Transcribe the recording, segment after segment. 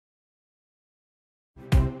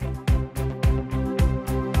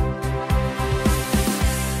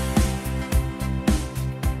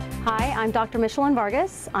I'm Dr. Michelin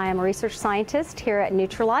Vargas. I am a research scientist here at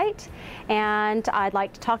NUTRILITE, and I'd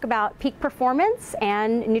like to talk about peak performance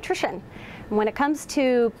and nutrition. When it comes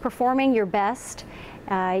to performing your best,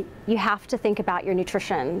 you have to think about your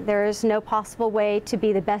nutrition. There is no possible way to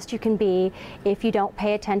be the best you can be if you don't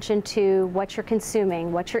pay attention to what you're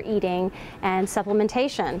consuming, what you're eating, and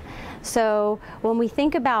supplementation. So when we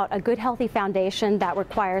think about a good healthy foundation, that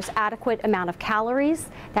requires adequate amount of calories,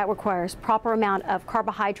 that requires proper amount of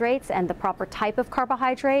carbohydrates and the proper type of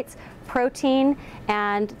carbohydrates, protein,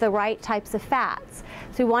 and the right types of fats.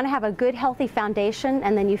 So we want to have a good healthy foundation,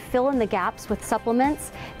 and then you fill in the gaps with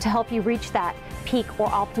supplements to help you reach that peak or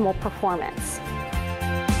optimal performance.